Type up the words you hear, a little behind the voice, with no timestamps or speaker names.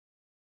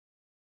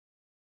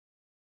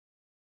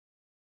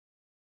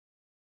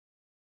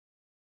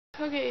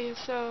Okay,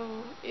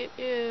 so it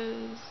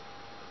is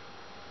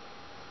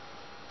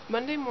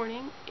Monday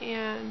morning,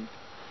 and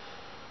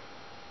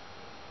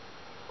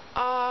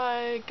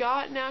I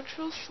got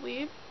natural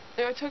sleep.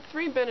 I took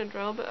 3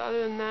 Benadryl, but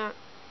other than that,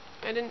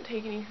 I didn't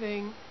take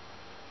anything.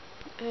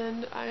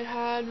 And I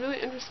had really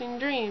interesting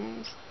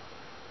dreams.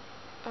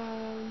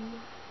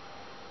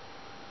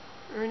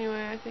 Or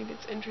anyway, I think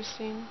it's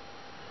interesting.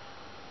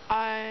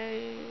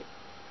 I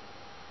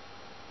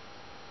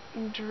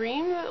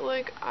dreamed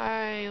that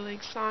I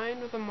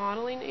signed with a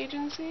modeling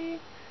agency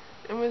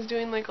and was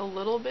doing a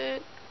little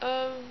bit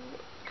of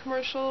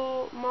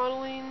commercial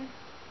modeling.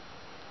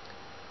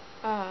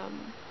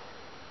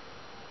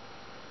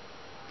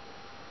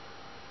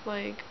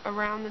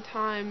 Around the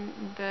time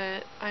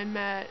that I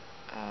met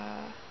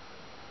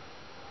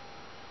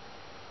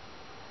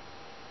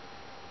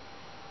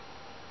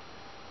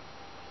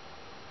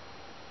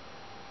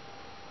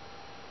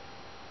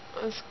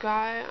this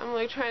guy.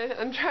 I'm trying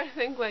to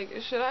think,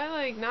 should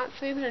I not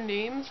say their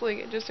names?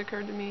 It just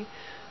occurred to me.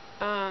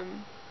 I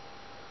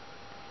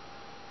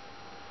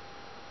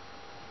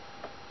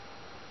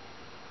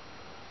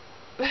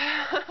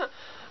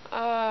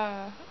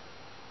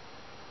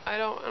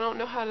don't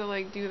know how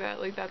to do that.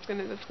 That's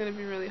gonna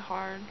be really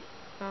hard.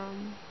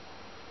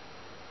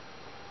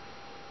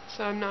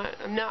 So I'm not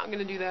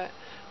gonna do that.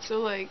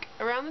 So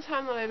around the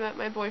time that I met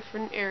my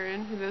boyfriend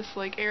Aaron,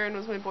 Aaron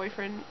was my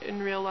boyfriend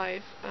in real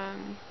life,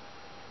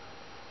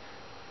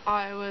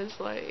 I was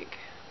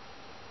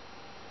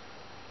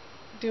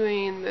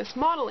doing this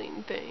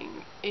modeling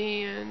thing,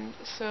 and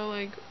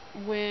so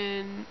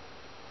when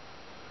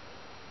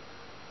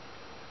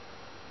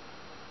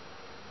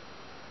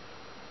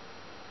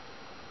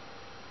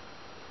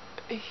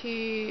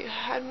he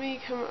had me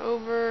come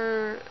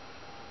over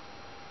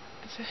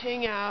to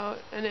hang out,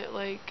 and at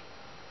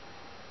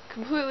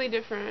completely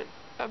different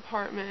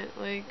apartment,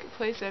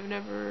 place I've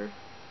never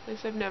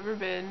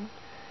been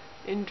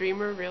in dream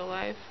or real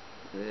life,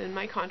 in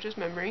my conscious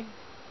memory.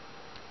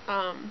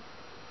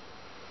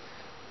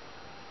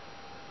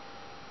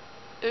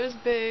 It was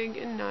big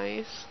and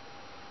nice,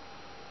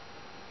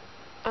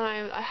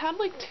 and I had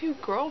 2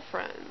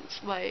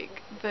 girlfriends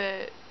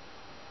that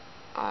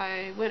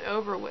I went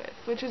over with,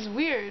 which is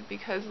weird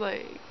because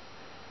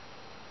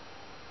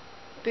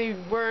they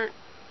weren't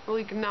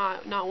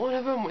not one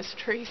of them was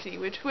Tracy,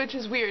 which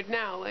is weird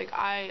now.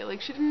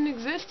 She didn't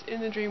exist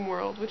in the dream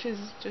world, which is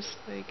just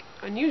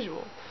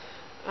unusual.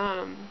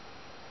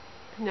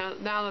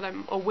 Now that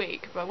I'm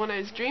awake, but when I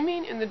was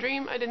dreaming in the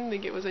dream, I didn't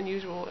think it was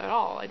unusual at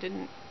all. I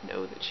didn't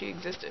know that she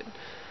existed,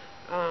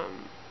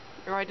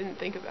 or I didn't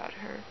think about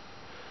her.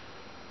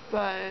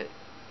 But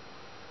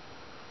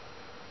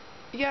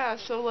yeah,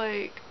 so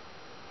I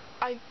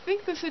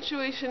think the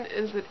situation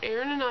is that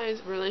Aaron and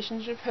I's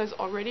relationship has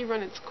already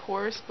run its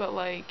course, but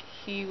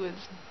he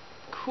was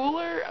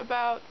cooler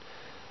about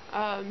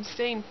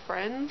staying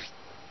friends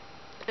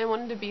and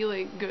wanted to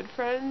be good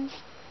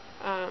friends.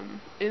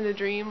 In the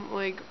dream,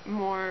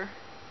 more.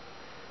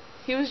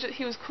 He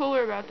was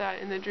cooler about that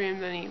in the dream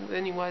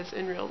than he was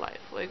in real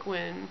life.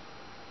 When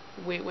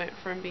we went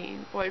from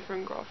being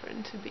boyfriend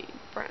girlfriend to being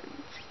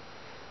friends.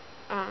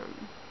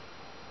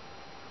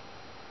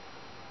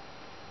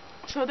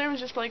 So there was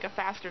just a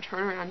faster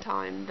turnaround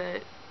time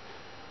that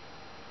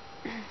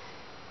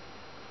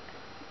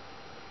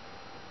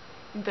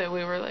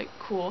we were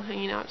cool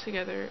hanging out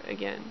together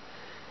again.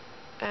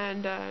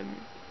 And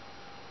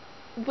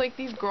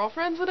these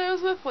girlfriends that I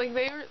was with,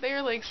 they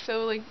are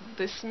so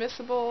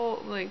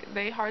dismissible,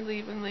 they hardly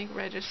even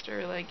register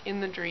in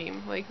the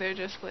dream. They're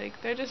just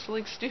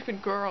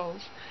stupid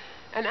girls.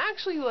 And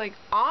actually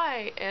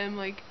I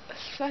am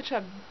such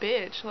a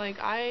bitch.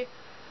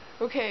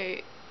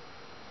 Okay,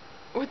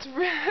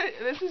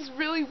 this is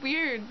really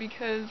weird,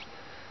 because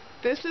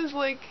this is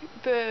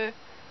the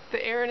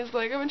Aaron is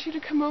I want you to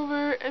come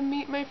over and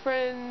meet my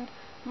friend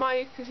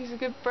Mike because he's a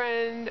good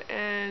friend,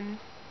 and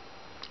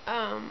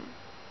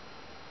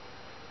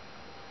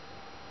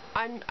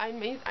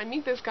I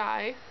meet this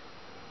guy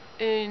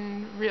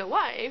in real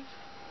life,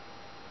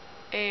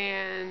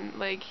 and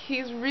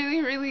he's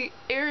really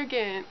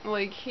arrogant.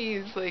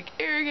 He's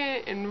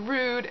arrogant and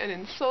rude and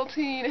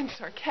insulting and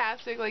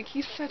sarcastic.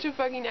 He's such a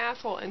fucking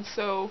asshole and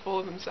so full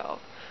of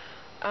himself.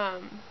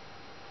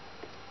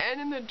 And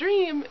in the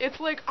dream, it's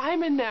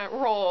I'm in that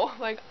role.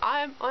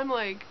 I'm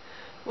a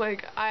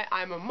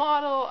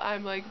model.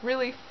 I'm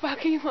really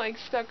fucking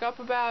stuck up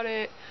about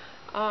it.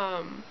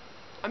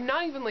 I'm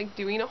not even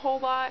doing a whole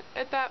lot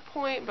at that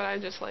point, but I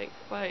just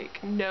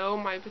know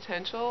my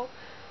potential.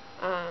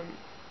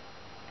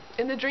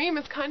 In the dream,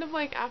 it's kind of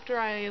after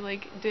I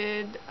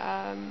did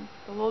a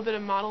little bit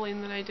of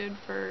modeling that I did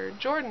for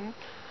Jordan.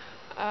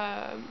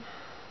 I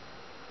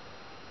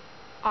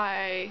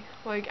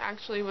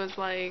actually was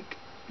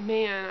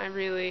man, I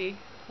really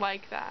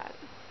like that,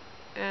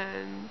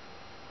 and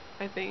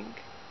I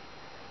think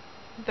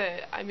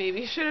that I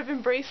maybe should have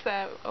embraced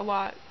that a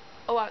lot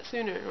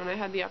sooner when I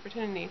had the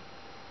opportunity.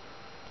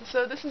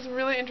 So this is a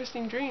really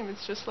interesting dream.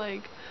 It's just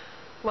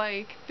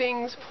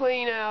things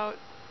playing out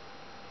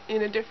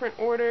in a different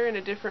order, in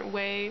a different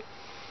way.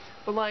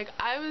 But, like,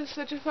 I was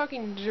such a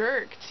fucking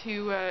jerk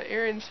to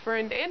Aaron's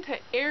friend and to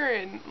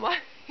Aaron.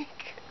 Like,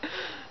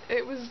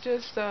 it was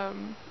just,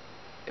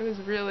 it was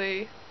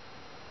really,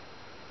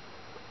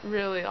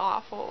 really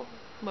awful.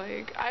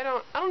 Like, I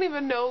don't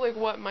even know, like,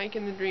 what Mike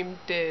in the Dream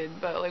did,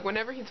 but, like,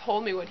 whenever he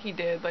told me what he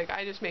did, like,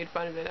 I just made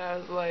fun of it. I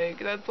was like,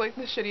 that's, like,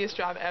 the shittiest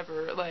job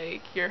ever.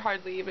 Like, you're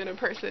hardly even a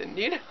person,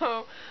 you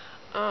know?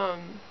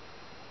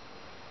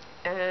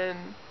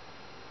 And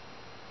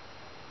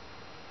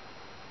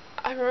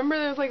I remember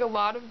there was, like, a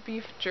lot of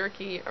beef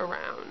jerky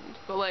around,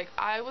 but, like,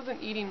 I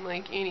wasn't eating,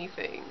 like,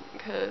 anything,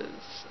 because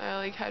I,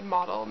 like, had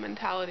model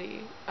mentality,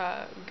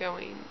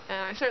 going,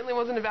 and I certainly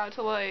wasn't about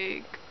to,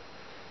 like,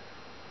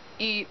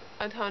 eat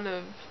a ton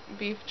of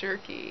beef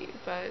jerky,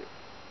 but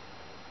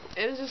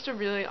it was just a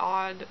really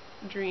odd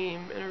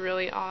dream in a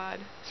really odd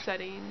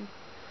setting.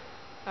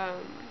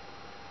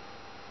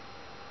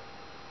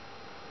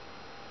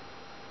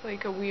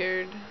 Like a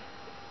weird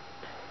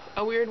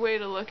way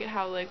to look at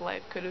how, like,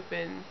 life could have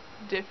been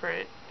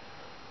different.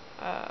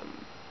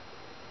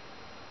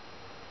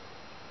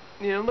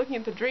 You know, looking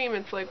at the dream,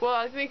 it's like, well,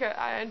 I think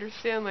I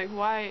understand, like,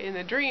 why in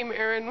the dream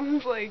Aaron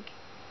was, like,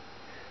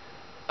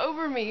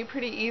 over me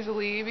pretty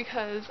easily,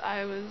 because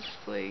I was,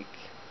 like,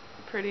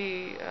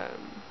 pretty,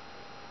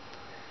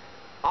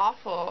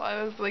 awful.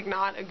 I was, like,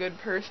 not a good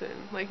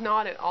person. Like,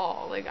 not at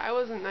all. Like, I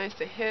wasn't nice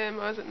to him,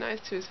 I wasn't nice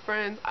to his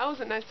friends, I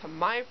wasn't nice to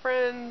my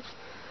friends.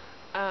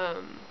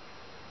 So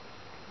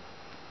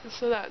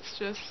that's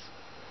just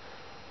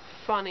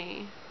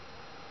funny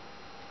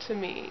to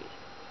me.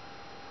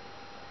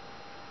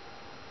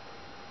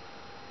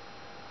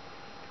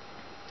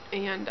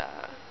 And,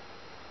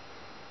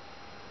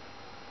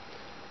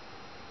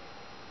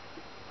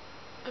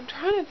 I'm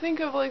trying to think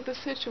of, like, the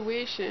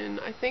situation.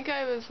 I think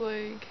I was,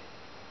 like,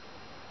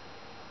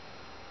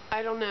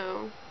 I don't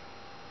know.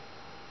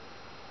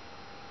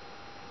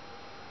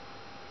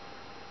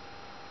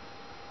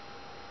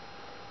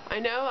 I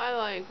know I,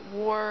 like,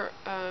 wore,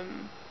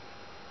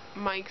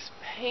 Mike's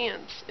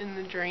pants in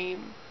the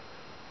dream,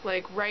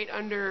 like, right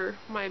under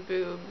my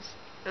boobs.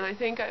 And I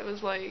think I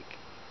was, like,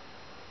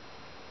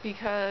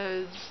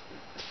 because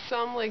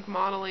some, like,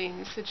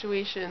 modeling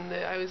situation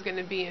that I was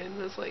gonna be in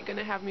was, like,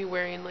 gonna have me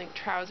wearing, like,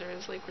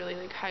 trousers, like, really,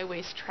 like,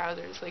 high-waist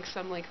trousers, like,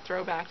 some, like,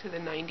 throwback to the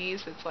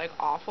 90s. It's, like,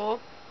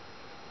 awful.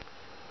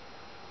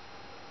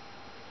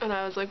 And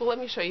I was like, well, let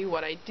me show you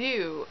what I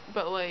do.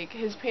 But, like,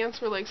 his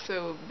pants were, like,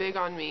 so big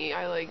on me,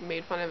 I, like,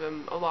 made fun of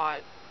him a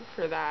lot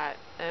for that.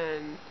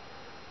 And,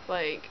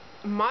 like,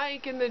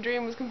 Mike in the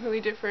dream was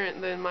completely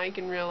different than Mike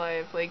in real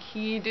life. Like,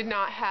 he did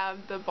not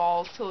have the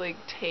balls to, like,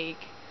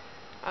 take,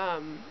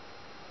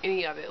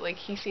 any of it. Like,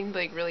 he seemed,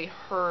 like, really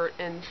hurt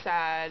and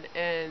sad,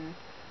 and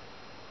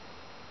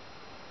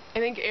I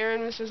think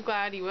Aaron was just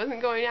glad he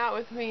wasn't going out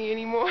with me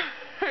anymore.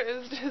 It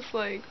was just,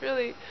 like,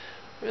 really,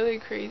 really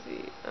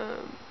crazy.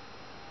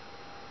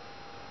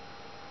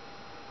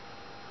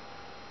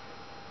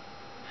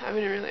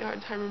 Having a really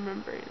hard time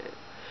remembering it.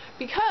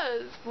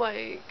 Because,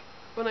 like,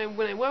 when I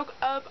woke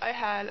up, I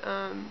had,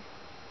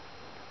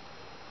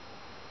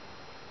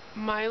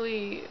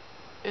 Miley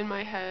in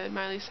my head,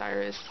 Miley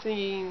Cyrus,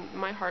 singing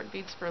My Heart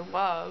Beats for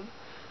Love.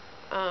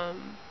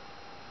 And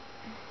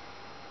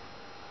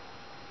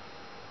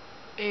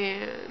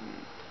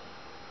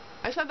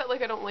I said that,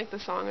 like, I don't like the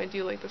song. I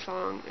do like the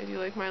song. I do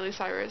like Miley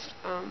Cyrus.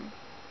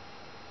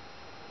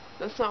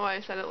 That's not why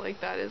I said it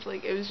like that. It's,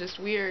 like, it was just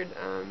weird,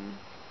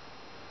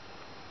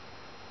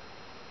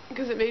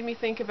 because it made me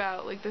think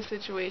about, like, the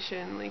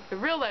situation, like, the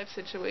real life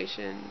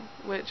situation,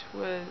 which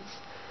was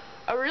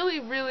a really,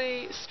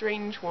 really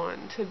strange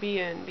one to be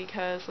in,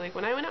 because, like,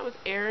 when I went out with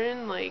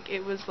Aaron, like,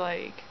 it was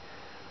like,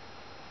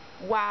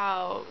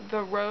 wow,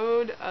 the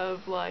road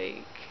of,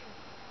 like,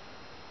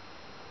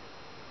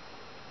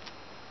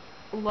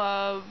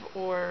 love,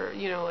 or,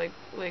 you know,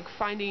 like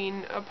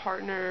finding a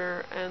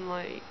partner, and,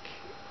 like,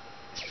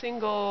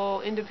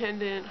 single,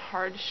 independent,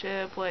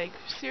 hardship, like,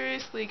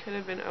 seriously could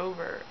have been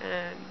over.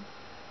 And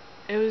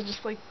it was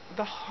just, like,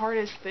 the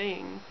hardest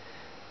thing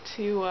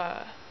to,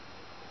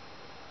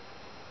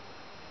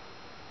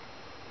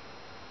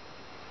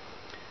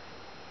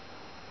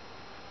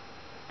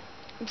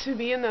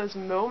 be in those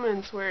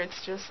moments where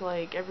it's just,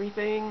 like,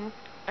 everything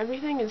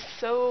is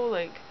so,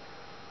 like,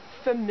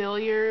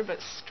 familiar but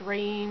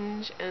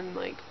strange and,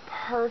 like,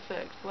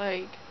 perfect.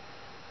 Like,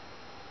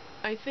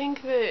 I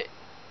think that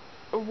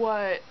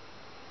what,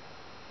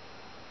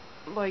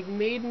 like,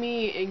 made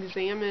me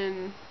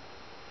examine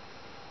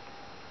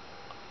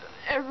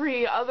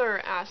every other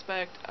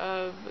aspect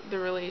of the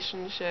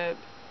relationship,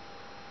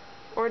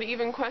 or to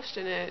even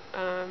question it,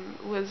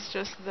 was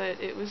just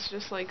that it was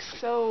just, like,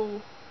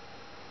 so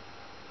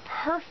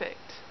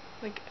perfect.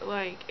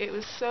 Like, it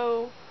was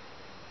so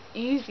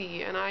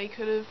easy, and I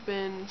could have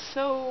been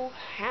so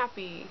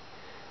happy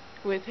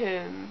with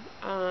him,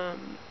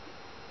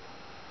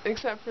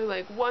 except for,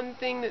 like, one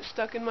thing that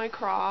stuck in my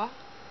craw,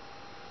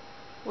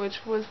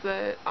 which was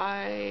that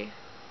I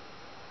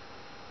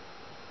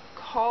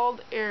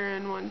called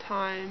Aaron one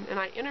time, and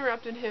I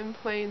interrupted him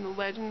playing The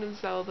Legend of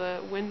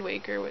Zelda Wind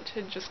Waker, which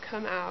had just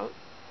come out,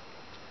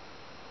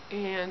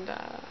 and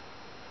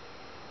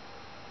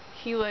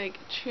he like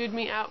chewed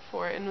me out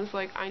for it and was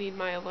like, I need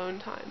my alone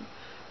time.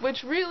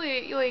 Which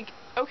really, like,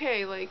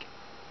 okay, like,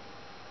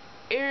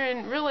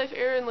 Aaron, real life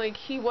Aaron, like,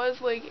 he was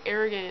like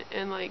arrogant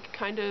and like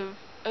kind of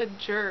a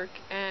jerk,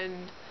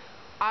 and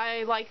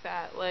I like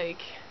that. Like,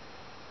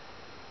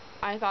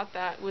 I thought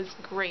that was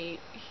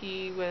great.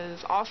 He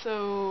was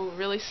also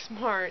really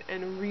smart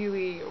and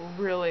really,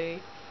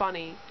 really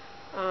funny.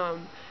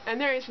 And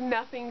there is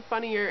nothing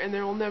funnier, and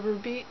there will never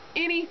be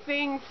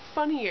anything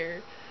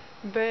funnier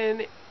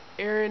than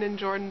Aaron and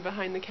Jordan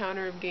behind the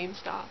counter of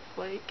GameStop,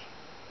 like,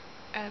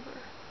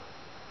 ever.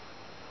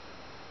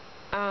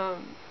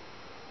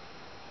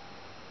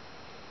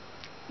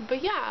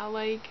 But yeah,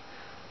 like,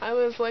 I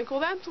was like, well,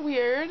 that's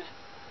weird,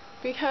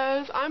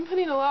 because I'm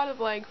putting a lot of,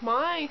 like,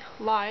 my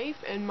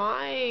life and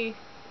my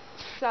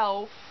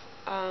self,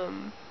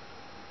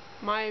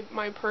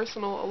 my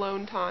personal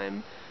alone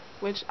time,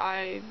 which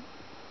I,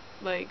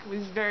 like,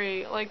 was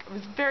very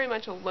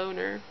much a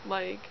loner.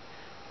 Like,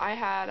 I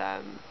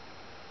had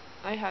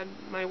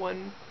my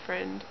one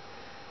friend,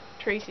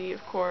 Tracy,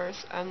 of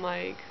course, and,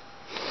 like,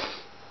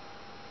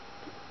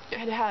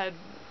 had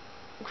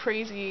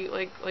crazy,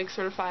 like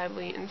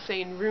certifiably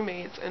insane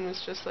roommates, and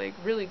was just, like,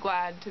 really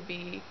glad to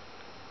be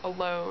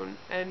alone,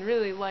 and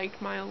really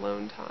liked my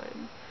alone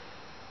time.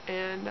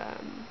 And,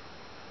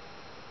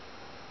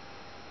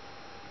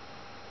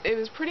 it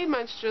was pretty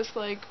much just,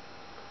 like,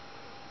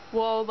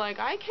 well, like,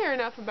 I care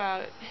enough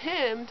about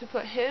him to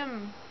put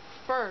him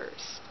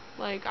first.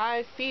 Like,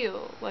 I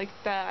feel like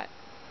that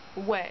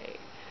way.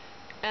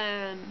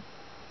 And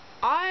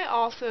I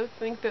also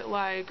think that,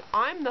 like,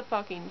 I'm the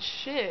fucking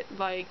shit.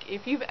 Like,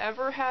 if you've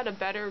ever had a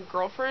better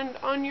girlfriend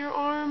on your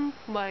arm,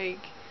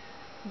 like,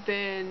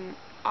 then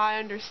I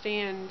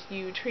understand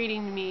you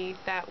treating me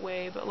that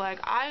way, but, like,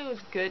 I was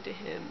good to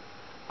him.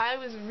 I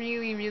was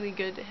really, really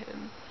good to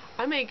him.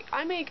 I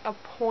make a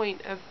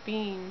point of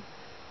being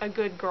a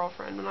good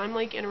girlfriend when I'm,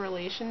 like, in a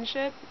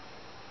relationship,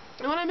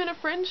 and when I'm in a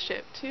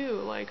friendship,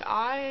 too. Like,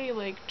 I,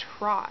 like,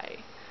 try.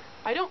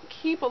 I don't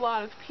keep a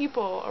lot of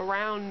people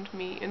around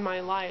me in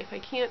my life. I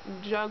can't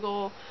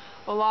juggle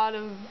a lot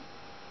of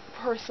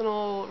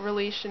personal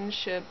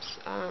relationships,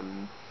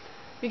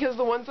 because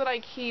the ones that I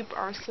keep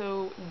are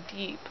so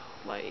deep.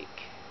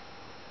 Like,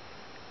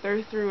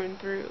 they're through and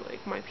through,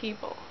 like, my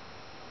people.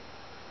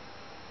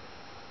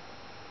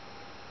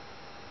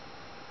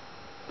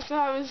 So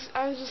I was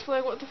just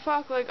like, what the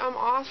fuck, like, I'm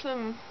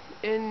awesome,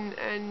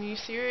 and you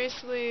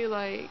seriously,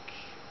 like,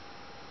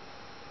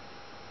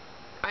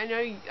 I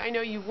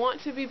know you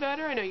want to be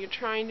better, I know you're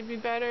trying to be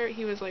better.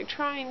 He was, like,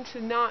 trying to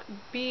not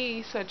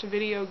be such a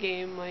video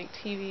game, like,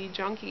 TV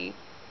junkie,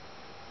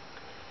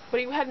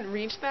 but he hadn't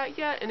reached that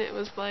yet, and it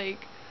was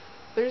like,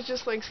 there's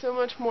just, like, so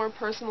much more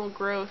personal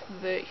growth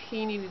that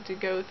he needed to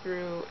go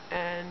through,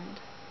 and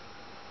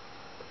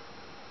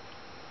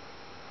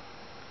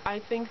I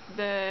think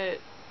that,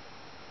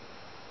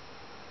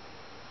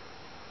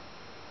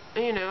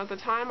 you know, at the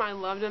time I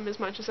loved him as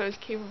much as I was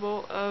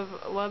capable of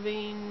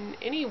loving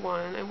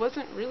anyone. I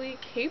wasn't really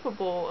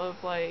capable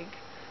of, like,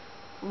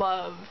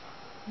 love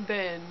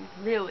then,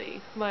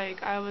 really.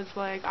 Like, I was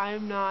like,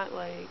 I'm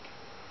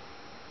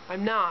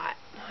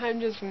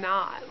just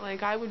not.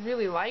 Like, I would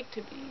really like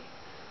to be.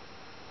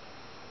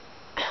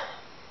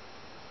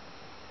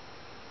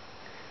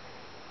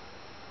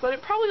 But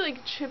it probably,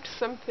 like, chipped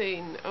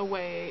something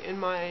away in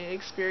my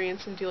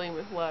experience of dealing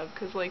with love.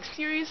 Because, like,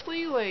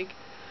 seriously, like,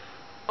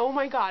 oh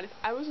my god, if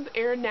I was with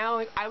Aaron now,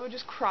 like, I would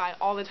just cry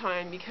all the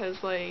time,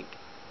 because, like,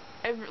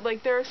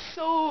 there are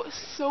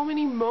so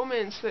many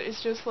moments that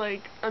it's just,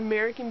 like,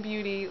 American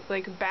Beauty,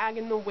 like, Bag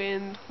in the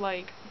Wind,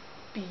 like,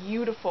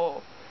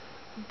 beautiful,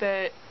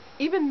 that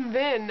even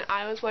then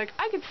I was like,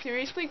 I could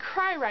seriously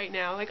cry right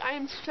now. Like, I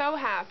am so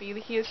happy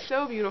that he is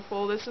so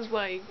beautiful. This is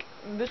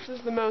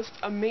the most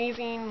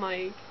amazing,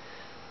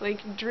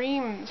 like,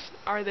 dreams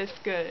are this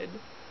good.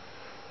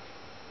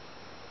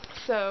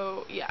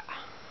 So, yeah.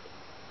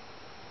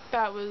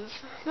 That was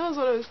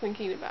what I was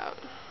thinking about.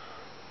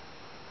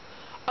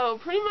 Oh,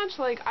 pretty much,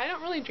 like, I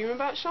don't really dream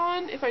about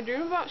Sean. If I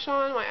dream about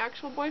Sean, my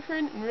actual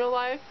boyfriend in real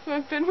life, who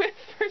I've been with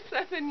for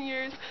 7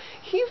 years,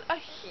 he's a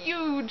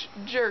huge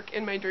jerk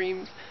in my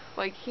dreams.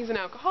 Like, he's an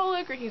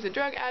alcoholic, or he's a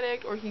drug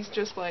addict, or he's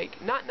just,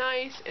 like, not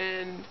nice,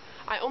 and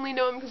I only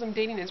know him because I'm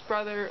dating his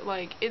brother.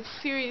 Like, it's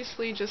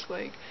seriously just,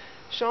 like,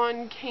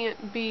 Sean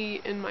can't be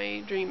in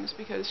my dreams,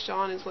 because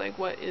Sean is, like,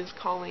 what is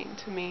calling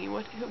to me,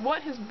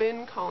 what has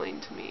been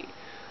calling to me.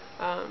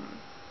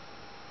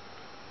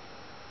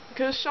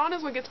 Because Sean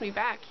is what gets me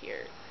back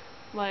here.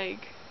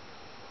 Like,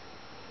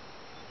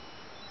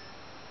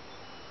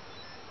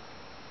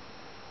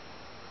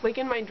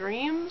 in my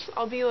dreams,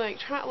 I'll be like,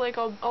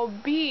 I'll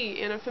be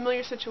in a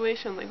familiar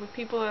situation, like, with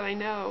people that I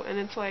know, and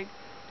it's like,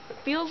 it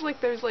feels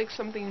like there's, like,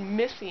 something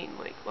missing,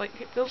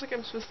 like, it feels like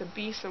I'm supposed to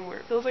be somewhere,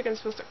 it feels like I'm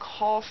supposed to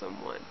call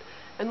someone,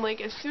 and,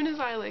 like, as soon as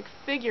I, like,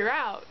 figure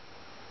out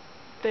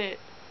that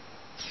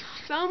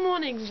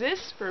someone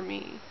exists for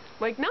me.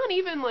 Like, not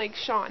even like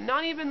Sean,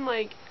 not even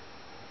like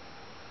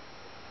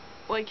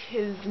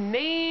his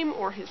name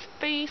or his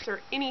face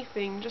or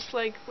anything, just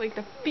like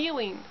the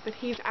feeling that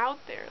he's out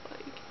there.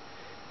 Like,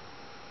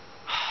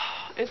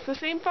 it's the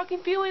same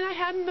fucking feeling I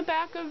had in the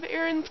back of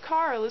Aaron's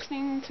car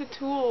listening to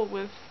Tool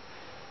with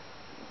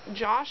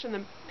Josh in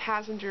the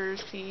passenger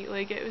seat.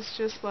 Like, it was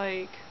just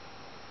like,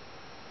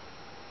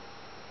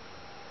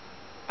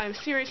 I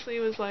seriously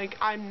was like,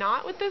 I'm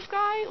not with this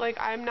guy. Like,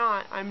 I'm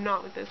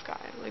not with this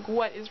guy. Like,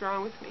 what is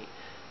wrong with me?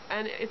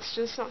 And it's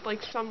just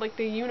like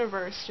the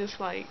universe just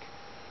like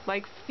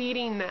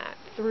feeding that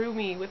through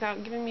me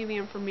without giving me the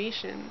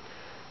information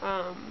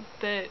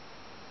that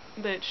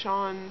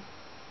Sean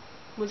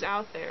was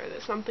out there,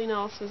 that something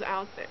else was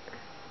out there.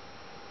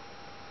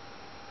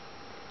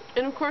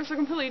 And of course, a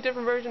completely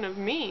different version of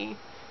me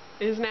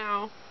is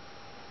now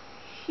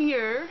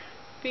here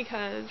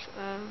because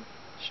of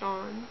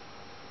Sean.